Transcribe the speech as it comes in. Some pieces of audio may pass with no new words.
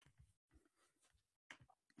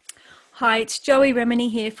Hi, it's Joey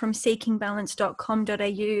Remini here from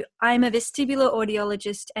seekingbalance.com.au. I'm a vestibular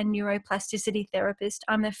audiologist and neuroplasticity therapist.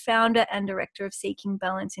 I'm the founder and director of Seeking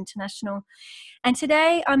Balance International. And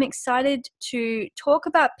today I'm excited to talk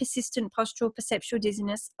about persistent postural perceptual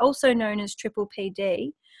dizziness, also known as triple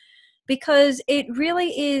PD, because it really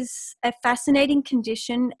is a fascinating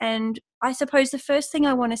condition. And I suppose the first thing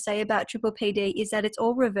I want to say about triple PD is that it's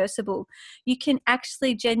all reversible. You can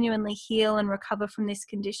actually genuinely heal and recover from this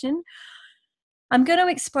condition. I'm going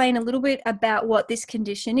to explain a little bit about what this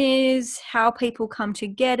condition is, how people come to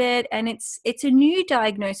get it, and it's a new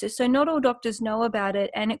diagnosis, so not all doctors know about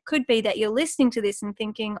it, and it could be that you're listening to this and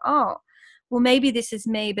thinking, oh, well, maybe this is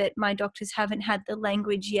me, but my doctors haven't had the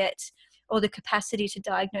language yet or the capacity to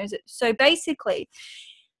diagnose it. So basically,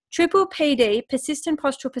 triple PD, persistent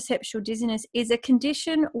postural perceptual dizziness, is a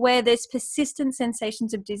condition where there's persistent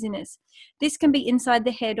sensations of dizziness. This can be inside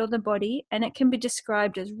the head or the body, and it can be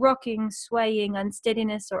described as rocking, swaying,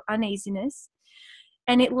 unsteadiness, or uneasiness.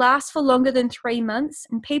 And it lasts for longer than 3 months,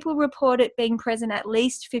 and people report it being present at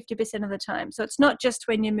least 50% of the time. So it's not just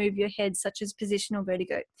when you move your head, such as positional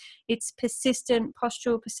vertigo. It's persistent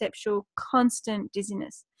postural perceptual, constant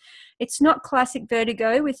dizziness. It's not classic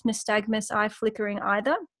vertigo with nystagmus, eye flickering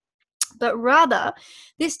either, but rather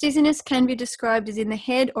this dizziness can be described as in the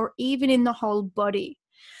head or even in the whole body.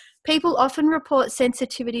 People often report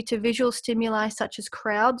sensitivity to visual stimuli such as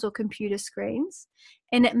crowds or computer screens,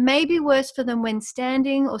 and it may be worse for them when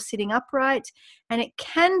standing or sitting upright, and it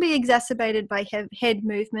can be exacerbated by head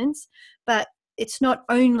movements, but it's not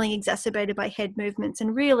only exacerbated by head movements,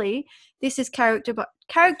 and really this is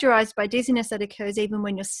characterized by dizziness that occurs even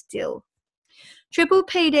when you're still. Triple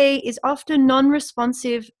PD is often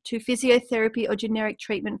non-responsive to physiotherapy or generic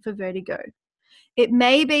treatment for vertigo. It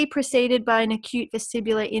may be preceded by an acute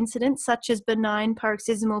vestibular incident such as benign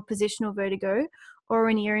paroxysmal positional vertigo or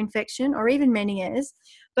an ear infection or even Meniere's,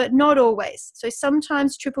 but not always. So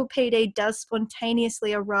sometimes triple PD does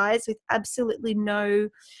spontaneously arise with absolutely no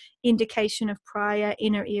indication of prior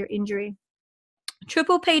inner ear injury.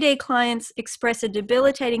 Triple PD clients express a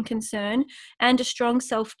debilitating concern and a strong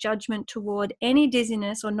self-judgment toward any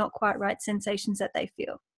dizziness or not quite right sensations that they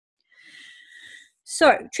feel.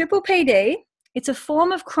 So, triple PD, it's a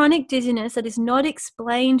form of chronic dizziness that is not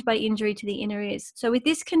explained by injury to the inner ears. So with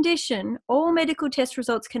this condition, all medical test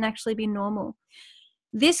results can actually be normal.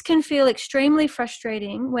 This can feel extremely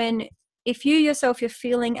frustrating when if you yourself, you're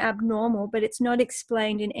feeling abnormal, but it's not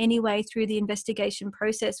explained in any way through the investigation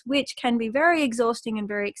process, which can be very exhausting and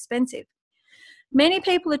very expensive. Many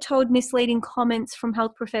people are told misleading comments from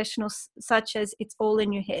health professionals such as, it's all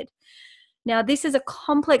in your head. Now, this is a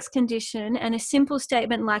complex condition, and a simple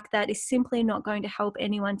statement like that is simply not going to help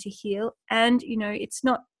anyone to heal. And, it's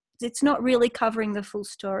not really covering the full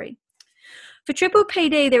story. For triple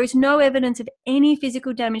PD, there is no evidence of any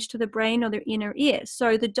physical damage to the brain or the inner ear.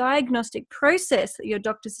 So the diagnostic process that your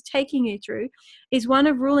doctors are taking you through is one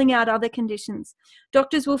of ruling out other conditions.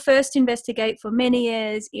 Doctors will first investigate for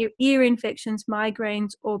Meniere's, ear infections,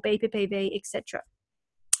 migraines, or BPPV, etc.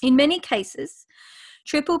 In many cases,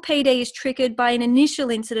 triple PD is triggered by an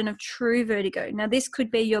initial incident of true vertigo. Now, this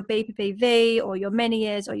could be your BPPV or your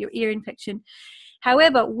Meniere's or your ear infection.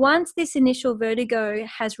 However, once this initial vertigo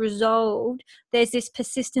has resolved, there's this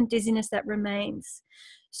persistent dizziness that remains.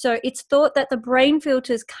 So it's thought that the brain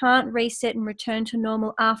filters can't reset and return to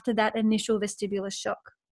normal after that initial vestibular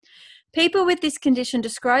shock. People with this condition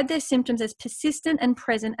describe their symptoms as persistent and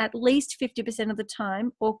present at least 50% of the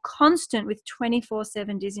time, or constant with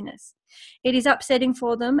 24/7 dizziness. It is upsetting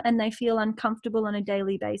for them and they feel uncomfortable on a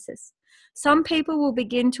daily basis. Some people will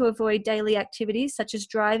begin to avoid daily activities such as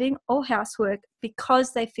driving or housework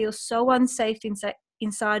because they feel so unsafe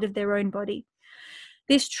inside of their own body.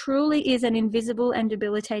 This truly is an invisible and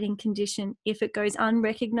debilitating condition if it goes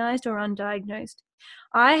unrecognized or undiagnosed.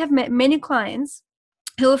 I have met many clients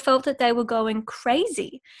who have felt that they were going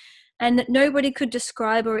crazy and that nobody could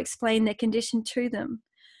describe or explain their condition to them.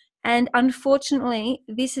 And unfortunately,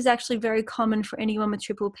 this is actually very common for anyone with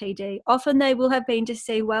triple PD. Often they will have been to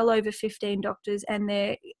see well over 15 doctors and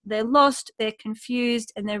they're lost, they're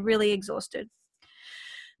confused, and they're really exhausted.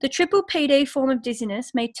 The triple PD form of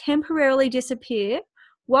dizziness may temporarily disappear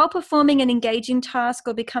while performing an engaging task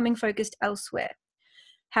or becoming focused elsewhere.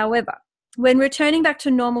 However, when returning back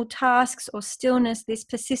to normal tasks or stillness, this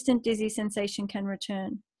persistent dizzy sensation can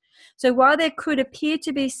return. So while there could appear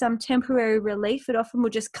to be some temporary relief, it often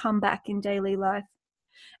will just come back in daily life.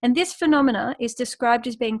 And this phenomena is described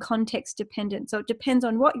as being context dependent. So it depends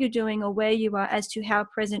on what you're doing or where you are as to how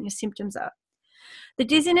present your symptoms are. The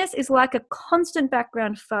dizziness is like a constant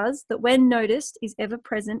background fuzz that when noticed is ever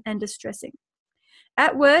present and distressing.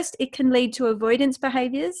 At worst, it can lead to avoidance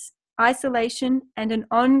behaviors, isolation, and an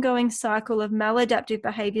ongoing cycle of maladaptive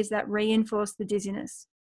behaviors that reinforce the dizziness.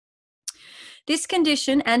 This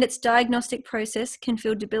condition and its diagnostic process can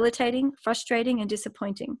feel debilitating, frustrating, and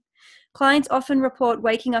disappointing. Clients often report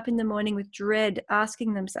waking up in the morning with dread,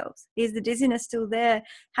 asking themselves, is the dizziness still there?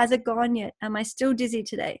 Has it gone yet? Am I still dizzy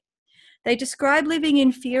today? They describe living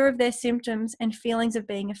in fear of their symptoms and feelings of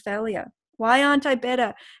being a failure. Why aren't I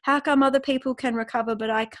better? How come other people can recover but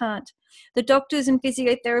I can't? The doctors and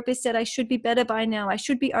physiotherapists said I should be better by now. I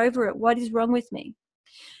should be over it. What is wrong with me?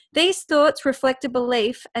 These thoughts reflect a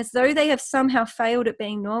belief as though they have somehow failed at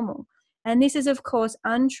being normal. And this is, of course,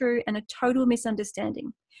 untrue and a total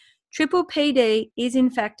misunderstanding. Triple PD is, in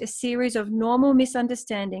fact, a series of normal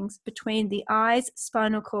misunderstandings between the eyes,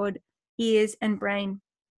 spinal cord, ears, and brain.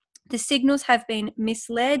 The signals have been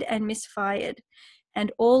misled and misfired,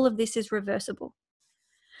 and all of this is reversible.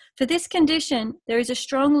 For this condition, there is a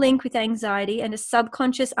strong link with anxiety and a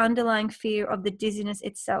subconscious underlying fear of the dizziness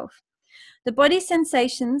itself. The body's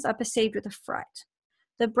sensations are perceived with a fright.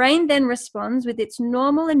 The brain then responds with its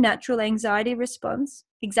normal and natural anxiety response,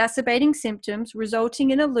 exacerbating symptoms,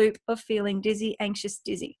 resulting in a loop of feeling dizzy, anxious,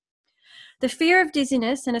 dizzy. The fear of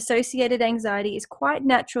dizziness and associated anxiety is quite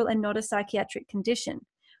natural and not a psychiatric condition.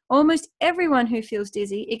 Almost everyone who feels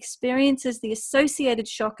dizzy experiences the associated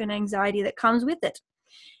shock and anxiety that comes with it.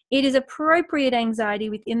 It is appropriate anxiety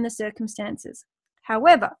within the circumstances.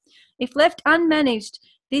 However, if left unmanaged,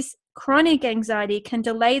 this chronic anxiety can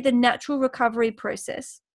delay the natural recovery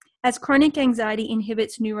process, as chronic anxiety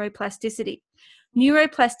inhibits neuroplasticity.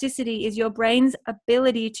 Neuroplasticity is your brain's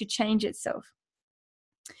ability to change itself.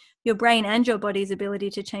 Your brain and your body's ability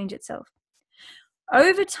to change itself.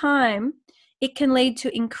 Over time, it can lead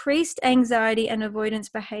to increased anxiety and avoidance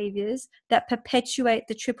behaviors that perpetuate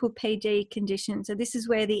the triple PD condition. So this is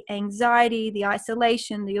where the anxiety, the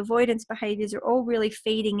isolation, the avoidance behaviors are all really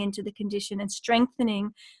feeding into the condition and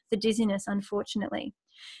strengthening the dizziness, unfortunately.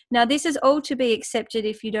 Now, this is all to be accepted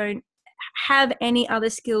if you don't have any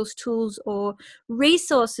other skills, tools, or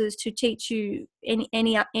resources to teach you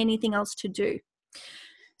anything else to do.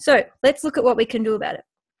 So let's look at what we can do about it.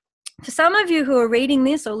 For some of you who are reading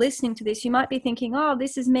this or listening to this, you might be thinking, oh,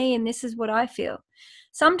 this is me and this is what I feel.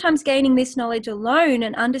 Sometimes gaining this knowledge alone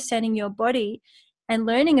and understanding your body and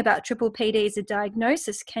learning about triple PD as a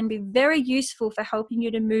diagnosis can be very useful for helping you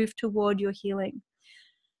to move toward your healing.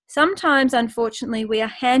 Sometimes, unfortunately, we are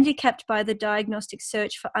handicapped by the diagnostic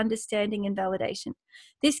search for understanding and validation.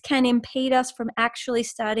 This can impede us from actually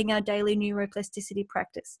starting our daily neuroplasticity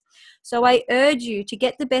practice. So I urge you to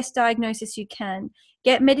get the best diagnosis you can,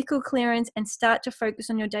 get medical clearance, and start to focus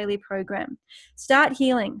on your daily program. Start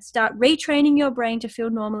healing. Start retraining your brain to feel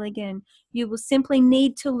normal again. You will simply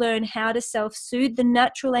need to learn how to self-soothe the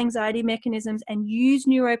natural anxiety mechanisms and use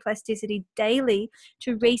neuroplasticity daily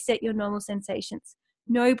to reset your normal sensations.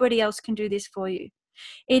 Nobody else can do this for you.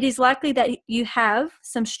 It is likely that you have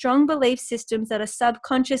some strong belief systems that are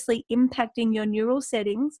subconsciously impacting your neural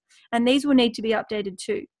settings, and these will need to be updated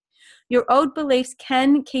too. Your old beliefs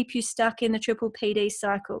can keep you stuck in the triple PD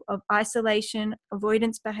cycle of isolation,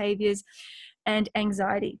 avoidance behaviors, and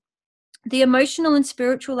anxiety. The emotional and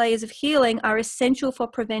spiritual layers of healing are essential for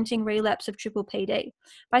preventing relapse of triple PD.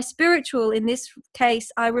 By spiritual, in this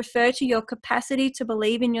case, I refer to your capacity to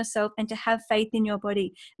believe in yourself and to have faith in your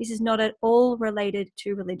body. This is not at all related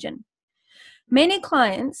to religion. Many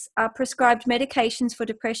clients are prescribed medications for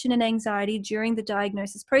depression and anxiety during the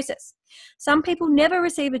diagnosis process. Some people never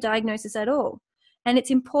receive a diagnosis at all, and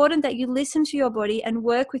it's important that you listen to your body and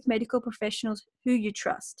work with medical professionals who you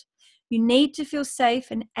trust. You need to feel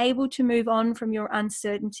safe and able to move on from your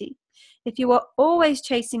uncertainty. If you are always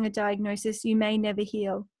chasing a diagnosis, you may never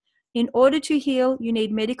heal. In order to heal, you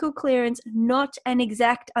need medical clearance, not an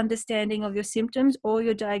exact understanding of your symptoms or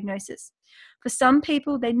your diagnosis. For some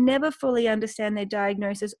people, they never fully understand their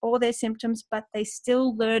diagnosis or their symptoms, but they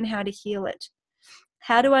still learn how to heal it.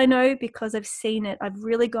 How do I know? Because I've seen it. I've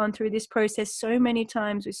really gone through this process so many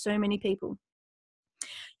times with so many people.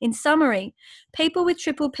 In summary, people with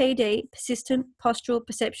triple PD, persistent postural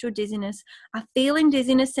perceptual dizziness, are feeling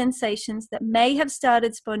dizziness sensations that may have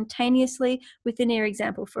started spontaneously with an ear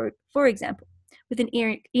example, for example, with an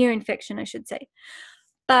ear infection, I should say.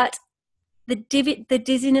 But the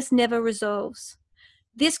dizziness never resolves.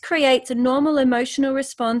 This creates a normal emotional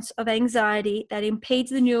response of anxiety that impedes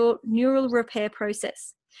the neural repair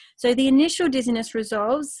process. So the initial dizziness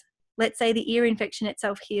resolves. Let's say the ear infection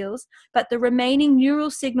itself heals, but the remaining neural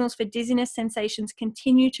signals for dizziness sensations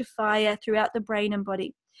continue to fire throughout the brain and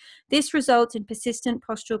body. This results in persistent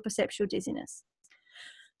postural perceptual dizziness.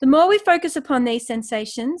 The more we focus upon these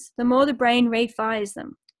sensations, the more the brain refires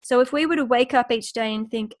them. So if we were to wake up each day and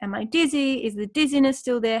think, am I dizzy? Is the dizziness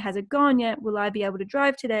still there? Has it gone yet? Will I be able to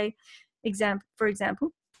drive today? For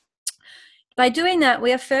example. By doing that,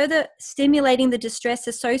 we are further stimulating the distress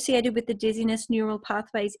associated with the dizziness neural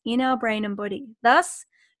pathways in our brain and body. Thus,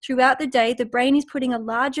 throughout the day, the brain is putting a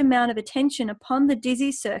large amount of attention upon the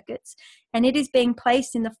dizzy circuits, and it is being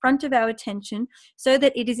placed in the front of our attention so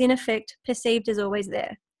that it is in effect perceived as always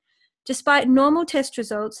there. Despite normal test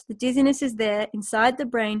results, the dizziness is there inside the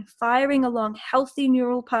brain, firing along healthy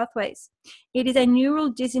neural pathways. It is a neural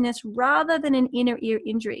dizziness rather than an inner ear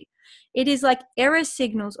injury. It is like error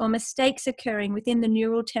signals or mistakes occurring within the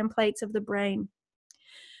neural templates of the brain.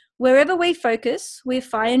 Wherever we focus, we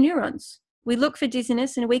fire neurons. We look for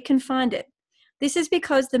dizziness and we can find it. This is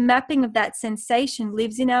because the mapping of that sensation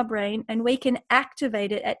lives in our brain and we can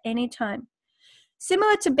activate it at any time.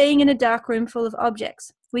 Similar to being in a dark room full of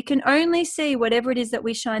objects, we can only see whatever it is that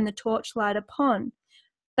we shine the torchlight upon,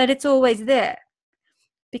 but it's always there.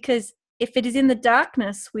 Because if it is in the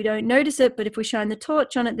darkness, we don't notice it, but if we shine the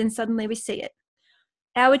torch on it, then suddenly we see it.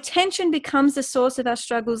 Our attention becomes the source of our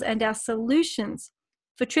struggles and our solutions.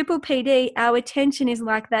 For Triple PD, our attention is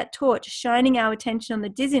like that torch, shining our attention on the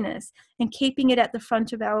dizziness and keeping it at the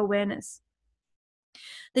front of our awareness.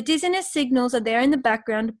 The dizziness signals are there in the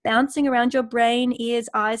background, bouncing around your brain, ears,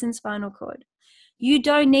 eyes, and spinal cord. You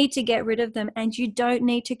don't need to get rid of them, and you don't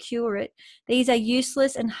need to cure it. These are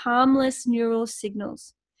useless and harmless neural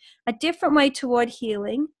signals. A different way toward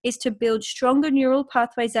healing is to build stronger neural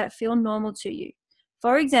pathways that feel normal to you.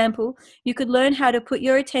 For example, you could learn how to put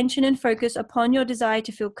your attention and focus upon your desire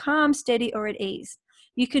to feel calm, steady, or at ease.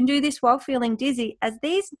 You can do this while feeling dizzy, as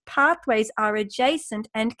these pathways are adjacent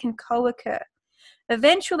and can co-occur.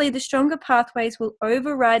 Eventually, the stronger pathways will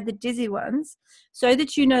override the dizzy ones so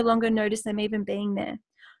that you no longer notice them even being there.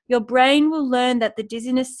 Your brain will learn that the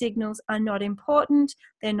dizziness signals are not important,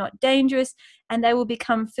 they're not dangerous, and they will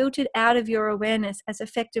become filtered out of your awareness as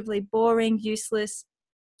effectively boring, useless,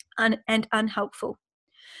 and unhelpful.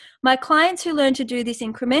 My clients who learn to do this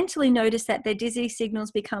incrementally notice that their dizzy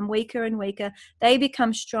signals become weaker and weaker. They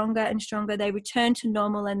become stronger and stronger. They return to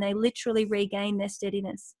normal and they literally regain their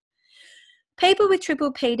steadiness. People with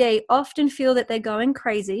Triple PD often feel that they're going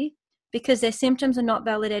crazy because their symptoms are not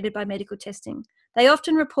validated by medical testing. They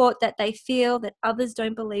often report that they feel that others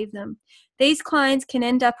don't believe them. These clients can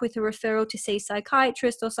end up with a referral to see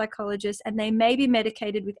psychiatrists or psychologists, and they may be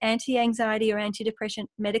medicated with anti-anxiety or antidepressant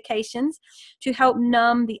medications to help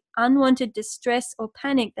numb the unwanted distress or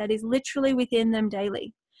panic that is literally within them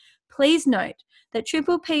daily. Please note that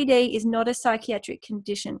Triple PD is not a psychiatric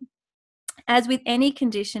condition. As with any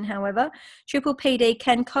condition, however, Triple PD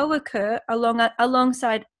can co-occur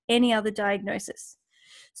alongside any other diagnosis.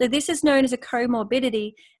 So this is known as a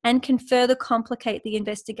comorbidity and can further complicate the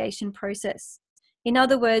investigation process. In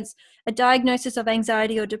other words, a diagnosis of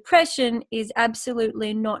anxiety or depression is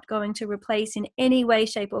absolutely not going to replace in any way,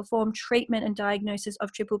 shape, or form treatment and diagnosis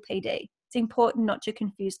of Triple PD. It's important not to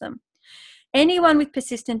confuse them. Anyone with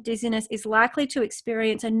persistent dizziness is likely to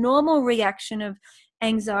experience a normal reaction of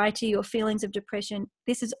anxiety or feelings of depression.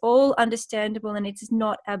 This is all understandable and it is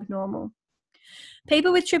not abnormal.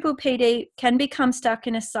 People with Triple PD can become stuck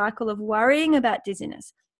in a cycle of worrying about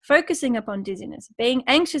dizziness, focusing upon dizziness, being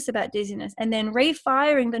anxious about dizziness, and then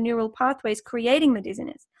refiring the neural pathways creating the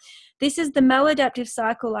dizziness. This is the maladaptive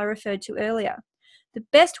cycle I referred to earlier. The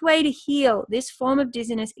best way to heal this form of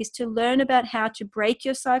dizziness is to learn about how to break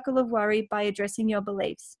your cycle of worry by addressing your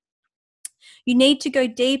beliefs. You need to go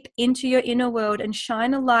deep into your inner world and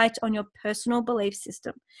shine a light on your personal belief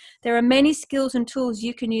system. There are many skills and tools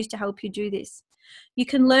you can use to help you do this. You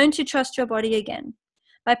can learn to trust your body again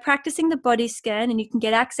by practicing the body scan, and you can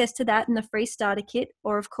get access to that in the free starter kit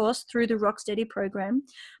or, of course, through the Rocksteady program.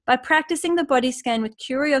 By practicing the body scan with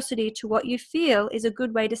curiosity to what you feel is a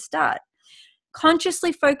good way to start.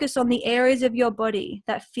 Consciously focus on the areas of your body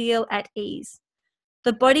that feel at ease.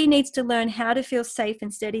 The body needs to learn how to feel safe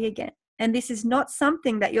and steady again. And this is not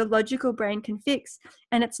something that your logical brain can fix.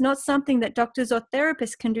 And it's not something that doctors or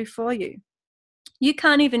therapists can do for you. You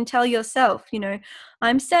can't even tell yourself,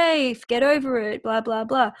 I'm safe, get over it, blah, blah,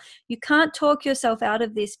 blah. You can't talk yourself out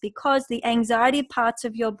of this because the anxiety parts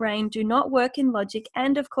of your brain do not work in logic.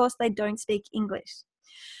 And of course, they don't speak English.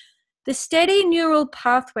 The steady neural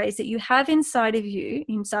pathways that you have inside of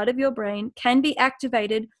your brain, can be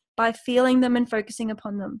activated by feeling them and focusing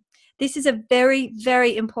upon them. This is a very,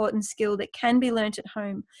 very important skill that can be learnt at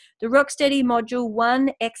home. The Rocksteady Module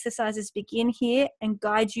 1 exercises begin here and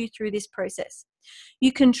guide you through this process.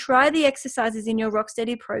 You can try the exercises in your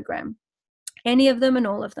Rocksteady program. any of them and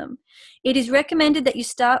all of them. It is recommended that you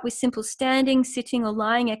start with simple standing, sitting, or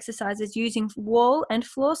lying exercises using wall and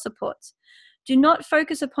floor supports. Do not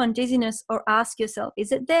focus upon dizziness or ask yourself,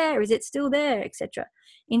 is it there? Is it still there? Etc.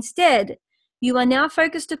 Instead, you are now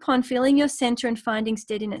focused upon feeling your center and finding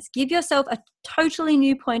steadiness. Give yourself a totally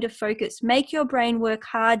new point of focus. Make your brain work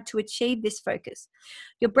hard to achieve this focus.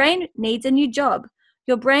 Your brain needs a new job.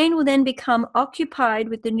 Your brain will then become occupied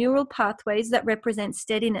with the neural pathways that represent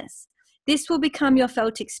steadiness. This will become your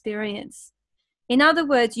felt experience. In other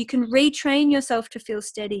words, you can retrain yourself to feel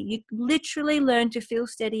steady. You literally learn to feel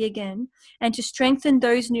steady again and to strengthen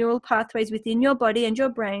those neural pathways within your body and your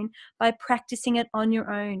brain by practicing it on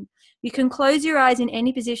your own. You can close your eyes in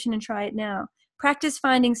any position and try it now. Practice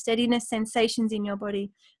finding steadiness sensations in your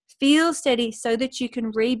body. Feel steady so that you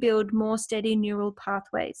can rebuild more steady neural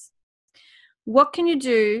pathways. What can you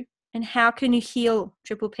do and how can you heal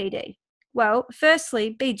triple PD? Well, firstly,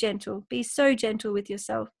 be gentle. Be so gentle with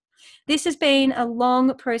yourself. This has been a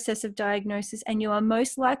long process of diagnosis and you are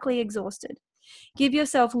most likely exhausted. Give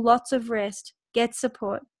yourself lots of rest. Get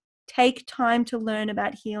support. Take time to learn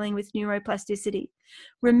about healing with neuroplasticity.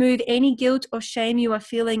 Remove any guilt or shame you are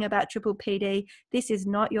feeling about triple PD. This is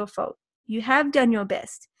not your fault. You have done your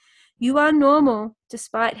best. You are normal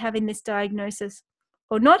despite having this diagnosis,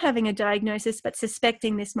 or not having a diagnosis but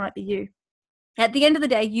suspecting this might be you. At the end of the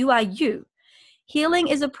day, you are you. Healing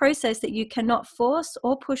is a process that you cannot force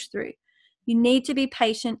or push through. You need to be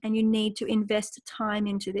patient and you need to invest time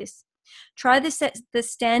into this. Try the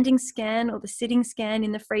standing scan or the sitting scan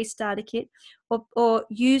in the free starter kit, or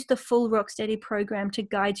use the full Rocksteady program to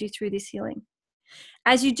guide you through this healing.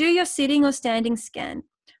 As you do your sitting or standing scan,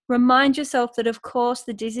 remind yourself that of course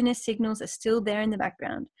the dizziness signals are still there in the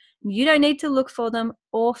background. You don't need to look for them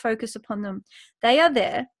or focus upon them. They are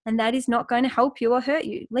there and that is not going to help you or hurt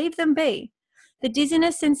you. Leave them be. The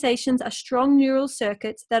dizziness sensations are strong neural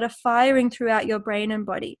circuits that are firing throughout your brain and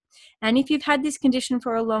body. And if you've had this condition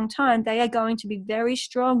for a long time, they are going to be very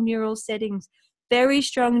strong neural settings, very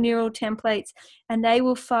strong neural templates, and they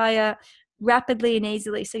will fire rapidly and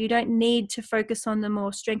easily. So you don't need to focus on them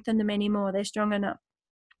or strengthen them anymore. They're strong enough.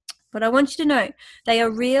 But I want you to know they are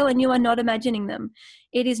real and you are not imagining them.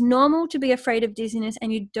 It is normal to be afraid of dizziness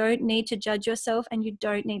and you don't need to judge yourself and you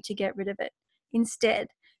don't need to get rid of it. Instead,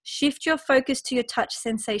 shift your focus to your touch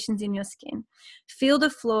sensations in your skin. Feel the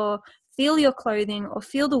floor, feel your clothing, or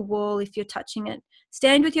feel the wall if you're touching it.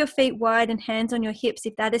 Stand with your feet wide and hands on your hips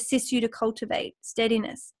if that assists you to cultivate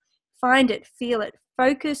steadiness. Find it, feel it.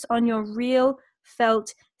 Focus on your real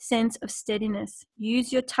felt sense of steadiness.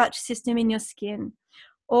 Use your touch system in your skin.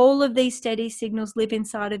 All of these steady signals live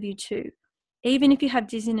inside of you too. Even if you have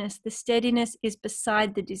dizziness, the steadiness is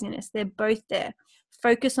beside the dizziness. They're both there.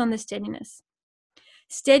 Focus on the steadiness.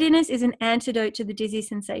 Steadiness is an antidote to the dizzy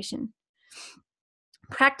sensation.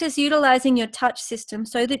 Practice utilizing your touch system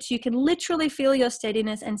so that you can literally feel your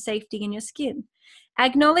steadiness and safety in your skin.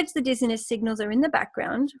 Acknowledge the dizziness signals are in the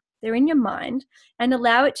background, they're in your mind, and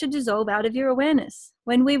allow it to dissolve out of your awareness.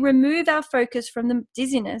 When we remove our focus from the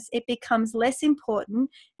dizziness, it becomes less important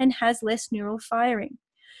and has less neural firing.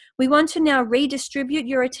 We want to now redistribute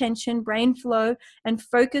your attention, brain flow, and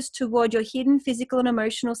focus toward your hidden physical and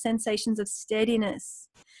emotional sensations of steadiness.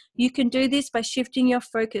 You can do this by shifting your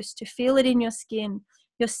focus to feel it in your skin.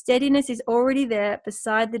 Your steadiness is already there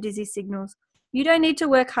beside the dizzy signals. You don't need to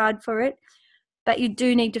work hard for it, but you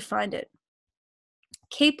do need to find it.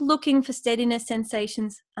 Keep looking for steadiness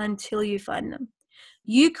sensations until you find them.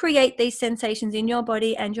 You create these sensations in your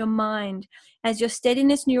body and your mind. As your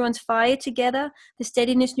steadiness neurons fire together, the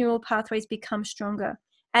steadiness neural pathways become stronger.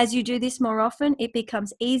 As you do this more often, it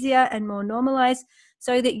becomes easier and more normalized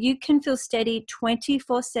so that you can feel steady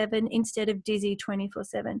 24/7 instead of dizzy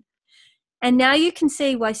 24/7. And now you can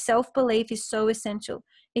see why self-belief is so essential.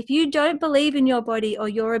 If you don't believe in your body or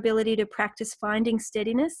your ability to practice finding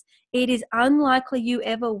steadiness, it is unlikely you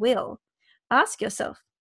ever will. Ask yourself,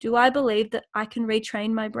 do I believe that I can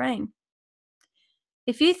retrain my brain?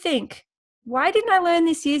 If you think, why didn't I learn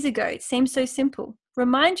this years ago? It seems so simple.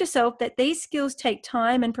 Remind yourself that these skills take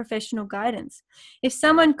time and professional guidance. If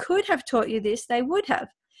someone could have taught you this, they would have.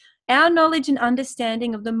 Our knowledge and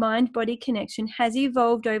understanding of the mind-body connection has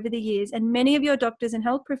evolved over the years, and many of your doctors and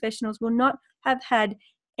health professionals will not have had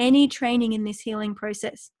any training in this healing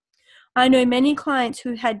process. I know many clients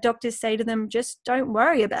who had doctors say to them, just don't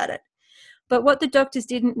worry about it. But what the doctors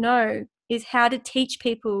didn't know is how to teach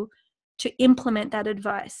people to implement that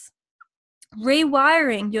advice.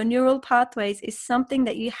 Rewiring your neural pathways is something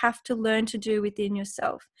that you have to learn to do within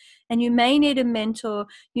yourself. And you may need a mentor,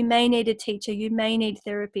 you may need a teacher, you may need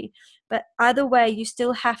therapy. But either way, you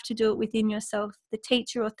still have to do it within yourself. The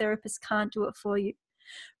teacher or therapist can't do it for you.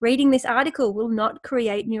 Reading this article will not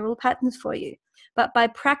create neural patterns for you. But by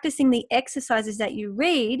practicing the exercises that you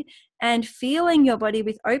read and feeling your body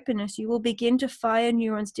with openness, you will begin to fire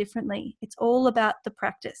neurons differently. It's all about the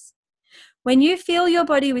practice. When you feel your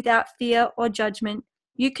body without fear or judgment,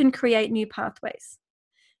 you can create new pathways.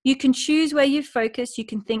 You can choose where you focus, you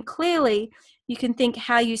can think clearly, you can think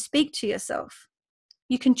how you speak to yourself.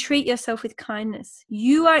 You can treat yourself with kindness.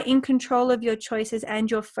 You are in control of your choices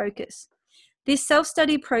and your focus. This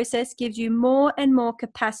self-study process gives you more and more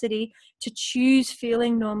capacity to choose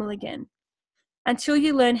feeling normal again. Until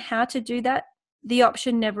you learn how to do that, the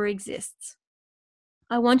option never exists.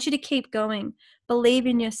 I want you to keep going. Believe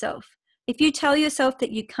in yourself. If you tell yourself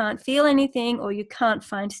that you can't feel anything or you can't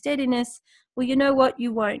find steadiness, well, you know what?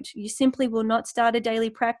 You won't. You simply will not start a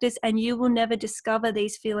daily practice and you will never discover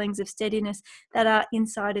these feelings of steadiness that are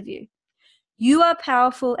inside of you. You are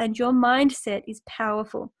powerful and your mindset is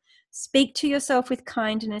powerful. Speak to yourself with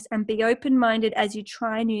kindness and be open-minded as you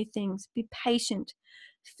try new things. Be patient.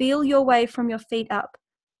 Feel your way from your feet up.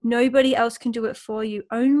 Nobody else can do it for you.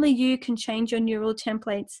 Only you can change your neural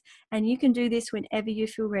templates, and you can do this whenever you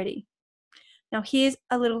feel ready. Now, here's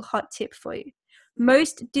a little hot tip for you.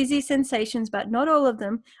 Most dizzy sensations, but not all of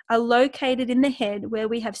them, are located in the head where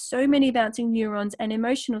we have so many bouncing neurons and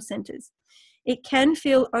emotional centers. It can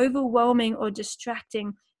feel overwhelming or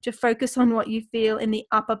distracting to focus on what you feel in the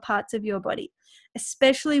upper parts of your body,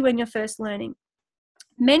 especially when you're first learning.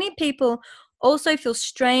 Many people also feel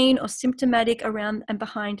strain or symptomatic around and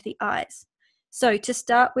behind the eyes. So to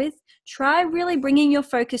start with, try really bringing your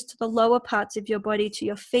focus to the lower parts of your body, to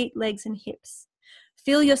your feet, legs, and hips.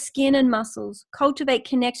 Feel your skin and muscles. Cultivate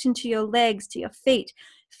connection to your legs, to your feet.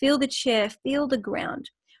 Feel the chair, feel the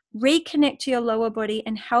ground. Reconnect to your lower body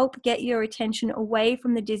and help get your attention away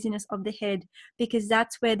from the dizziness of the head, because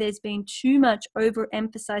that's where there's been too much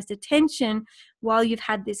overemphasized attention while you've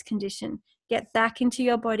had this condition. Get back into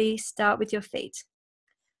your body. Start with your feet.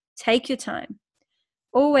 Take your time.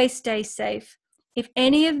 Always stay safe. If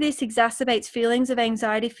any of this exacerbates feelings of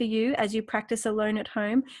anxiety for you as you practice alone at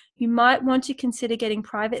home, you might want to consider getting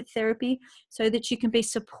private therapy so that you can be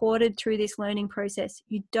supported through this learning process.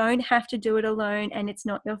 You don't have to do it alone, and it's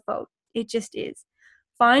not your fault. It just is.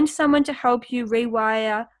 Find someone to help you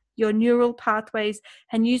rewire your neural pathways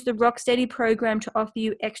and use the Rocksteady program to offer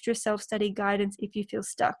you extra self-study guidance if you feel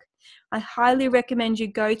stuck. I highly recommend you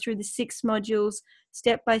go through the 6 modules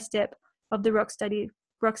step by step of the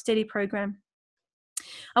Rocksteady program.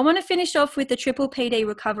 I want to finish off with the triple PD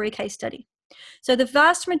recovery case study. So the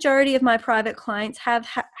vast majority of my private clients have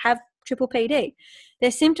triple PD. Their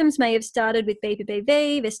symptoms may have started with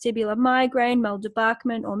BPPV, vestibular migraine,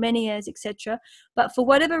 Mulder-Bachman, or Meniere's, etc. But for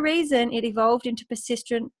whatever reason, it evolved into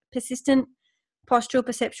persistent postural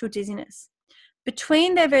perceptual dizziness.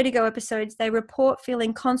 Between their vertigo episodes, they report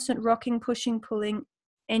feeling constant rocking, pushing, pulling,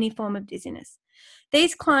 any form of dizziness.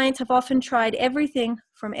 These clients have often tried everything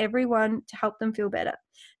from everyone to help them feel better.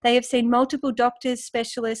 They have seen multiple doctors,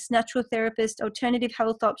 specialists, natural therapists, alternative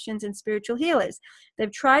health options, and spiritual healers.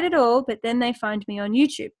 They've tried it all, but then they find me on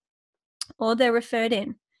YouTube, or they're referred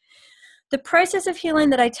in. The process of healing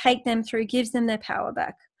that I take them through gives them their power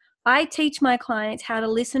back. I teach my clients how to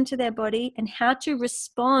listen to their body and how to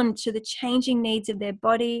respond to the changing needs of their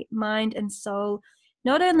body, mind, and soul,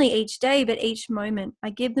 not only each day, but each moment. I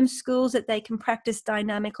give them skills that they can practice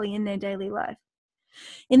dynamically in their daily life.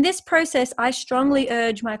 In this process, I strongly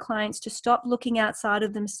urge my clients to stop looking outside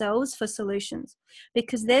of themselves for solutions,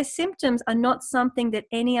 because their symptoms are not something that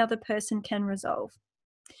any other person can resolve.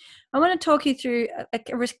 I want to talk you through a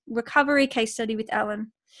recovery case study with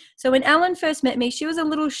Ellen. So when Ellen first met me, she was a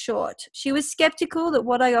little short. She was skeptical that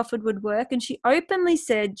what I offered would work, and she openly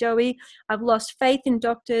said, "Joey, I've lost faith in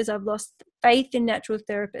doctors. I've lost faith in natural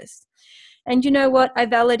therapists." And you know what? I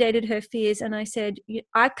validated her fears, and I said,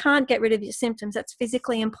 I can't get rid of your symptoms. That's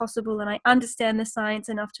physically impossible, and I understand the science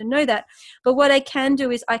enough to know that. But what I can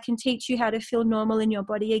do is I can teach you how to feel normal in your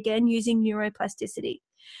body again using neuroplasticity.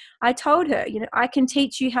 I told her, I can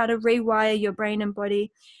teach you how to rewire your brain and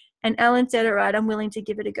body. And Ellen said, all right, I'm willing to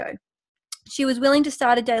give it a go. She was willing to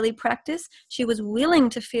start a daily practice. She was willing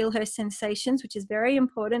to feel her sensations, which is very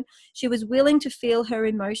important. She was willing to feel her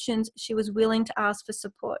emotions. She was willing to ask for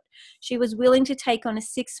support. She was willing to take on a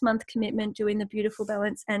 6-month commitment doing the Beautiful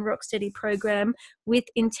Balance and Rocksteady program with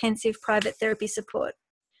intensive private therapy support.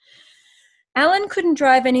 Ellen couldn't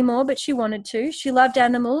drive anymore, but she wanted to. She loved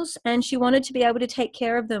animals and she wanted to be able to take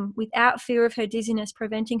care of them without fear of her dizziness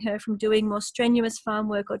preventing her from doing more strenuous farm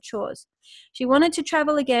work or chores. She wanted to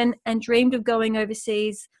travel again and dreamed of going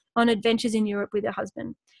overseas on adventures in Europe with her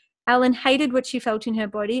husband. Ellen hated what she felt in her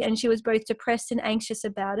body and she was both depressed and anxious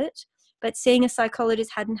about it, but seeing a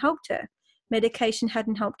psychologist hadn't helped her. Medication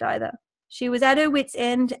hadn't helped either. She was at her wit's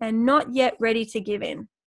end and not yet ready to give in.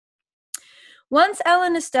 Once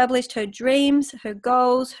Ellen established her dreams, her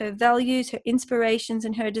goals, her values, her inspirations,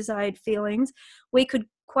 and her desired feelings, we could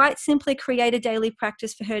quite simply create a daily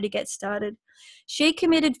practice for her to get started. She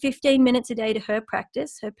committed 15 minutes a day to her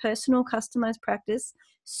practice, her personal customized practice,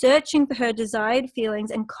 searching for her desired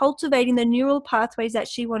feelings and cultivating the neural pathways that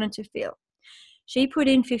she wanted to feel. She put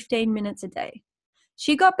in 15 minutes a day.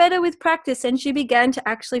 She got better with practice and she began to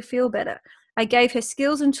actually feel better. I gave her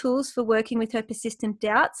skills and tools for working with her persistent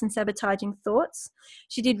doubts and sabotaging thoughts.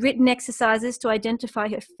 She did written exercises to identify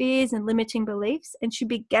her fears and limiting beliefs, and she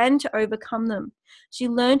began to overcome them. She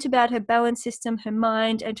learned about her balance system, her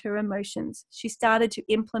mind, and her emotions. She started to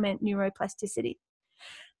implement neuroplasticity.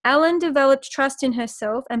 Ellen developed trust in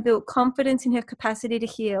herself and built confidence in her capacity to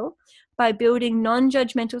heal by building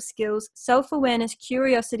non-judgmental skills, self-awareness,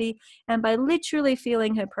 curiosity, and by literally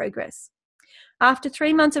feeling her progress. After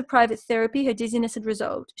 3 months of private therapy, her dizziness had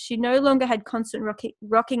resolved. She no longer had constant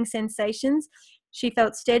rocking sensations. She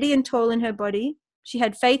felt steady and tall in her body. She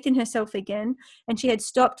had faith in herself again, and she had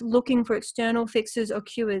stopped looking for external fixes or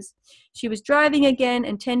cures. She was driving again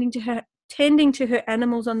and tending to her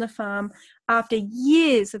animals on the farm after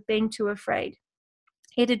years of being too afraid.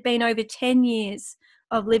 It had been over 10 years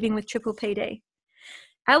of living with triple PD.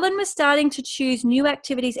 Ellen was starting to choose new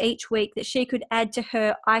activities each week that she could add to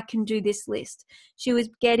her I can do this list. She was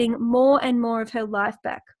getting more and more of her life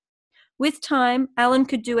back. With time, Ellen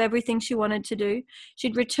could do everything she wanted to do.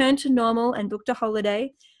 She'd returned to normal and booked a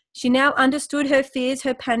holiday. She now understood her fears,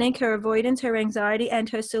 her panic, her avoidance, her anxiety, and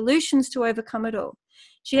her solutions to overcome it all.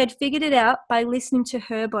 She had figured it out by listening to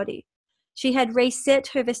her body. She had reset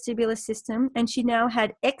her vestibular system, and she now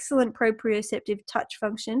had excellent proprioceptive touch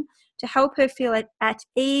function to help her feel at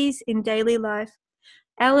ease in daily life.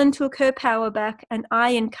 Ellen took her power back, and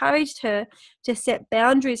I encouraged her to set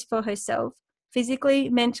boundaries for herself, physically,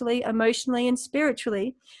 mentally, emotionally, and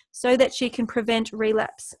spiritually, so that she can prevent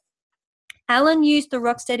relapse. Ellen used the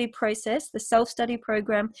Rocksteady process, the self-study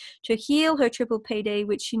program, to heal her triple PD,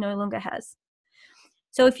 which she no longer has.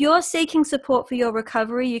 So if you're seeking support for your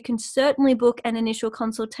recovery, you can certainly book an initial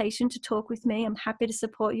consultation to talk with me. I'm happy to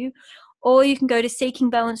support you. Or you can go to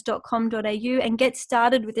seekingbalance.com.au and get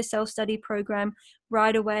started with the self-study program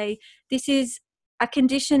right away. This is a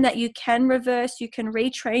condition that you can reverse. You can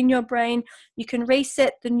retrain your brain. You can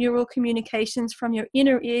reset the neural communications from your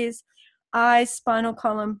inner ears, eyes, spinal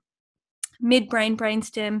column, midbrain,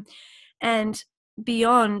 brainstem, and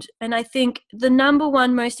beyond. And I think the number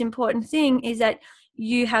one most important thing is that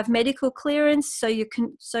you have medical clearance, so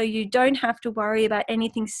you don't have to worry about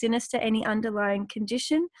anything sinister, any underlying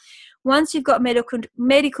condition. Once you've got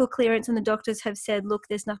medical clearance and the doctors have said, look,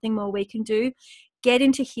 there's nothing more we can do, get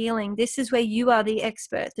into healing. This is where you are the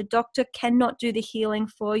expert. The doctor cannot do the healing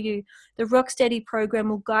for you. The Rocksteady program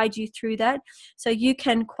will guide you through that so you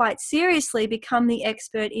can quite seriously become the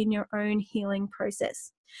expert in your own healing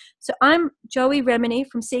process. So I'm Joey Remini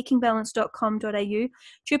from seekingbalance.com.au.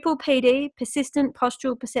 Triple PD, persistent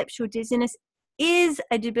postural perceptual dizziness, is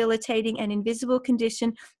a debilitating and invisible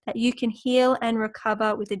condition that you can heal and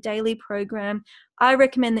recover with a daily program. I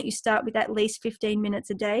recommend that you start with at least 15 minutes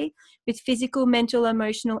a day with physical, mental,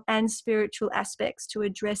 emotional, and spiritual aspects to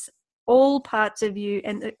address all parts of you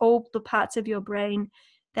and all the parts of your brain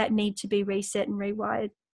that need to be reset and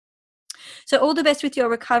rewired. So all the best with your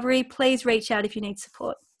recovery. Please reach out if you need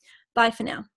support. Bye for now.